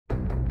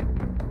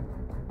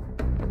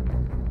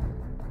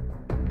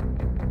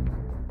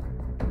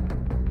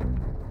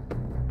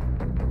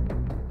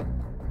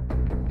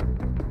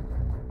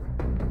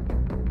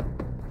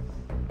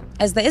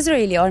As the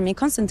Israeli army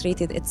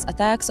concentrated its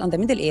attacks on the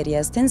middle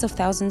areas, tens of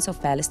thousands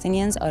of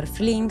Palestinians are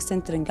fleeing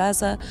central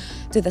Gaza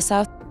to the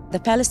south.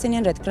 The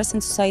Palestinian Red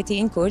Crescent Society,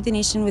 in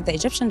coordination with the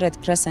Egyptian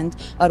Red Crescent,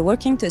 are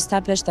working to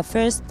establish the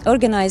first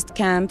organized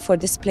camp for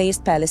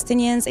displaced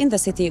Palestinians in the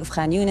city of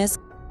Khan Younis.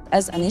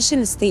 As an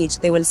initial stage,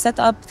 they will set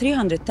up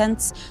 300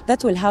 tents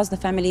that will house the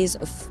families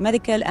of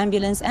medical,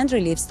 ambulance, and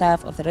relief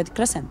staff of the Red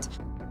Crescent.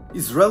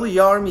 Israeli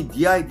army,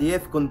 the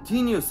IDF,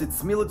 continues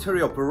its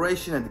military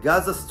operation at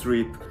Gaza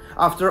Strip.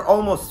 After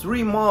almost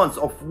 3 months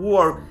of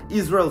war,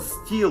 Israel is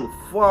still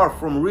far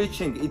from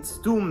reaching its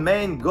two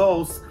main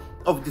goals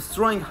of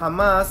destroying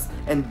Hamas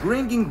and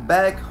bringing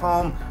back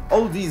home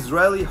all the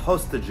Israeli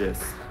hostages.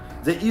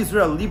 The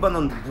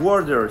Israel-Lebanon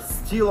border is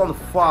still on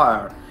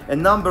fire. A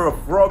number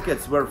of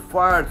rockets were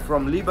fired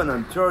from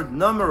Lebanon toward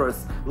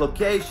numerous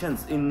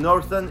locations in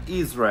northern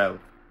Israel.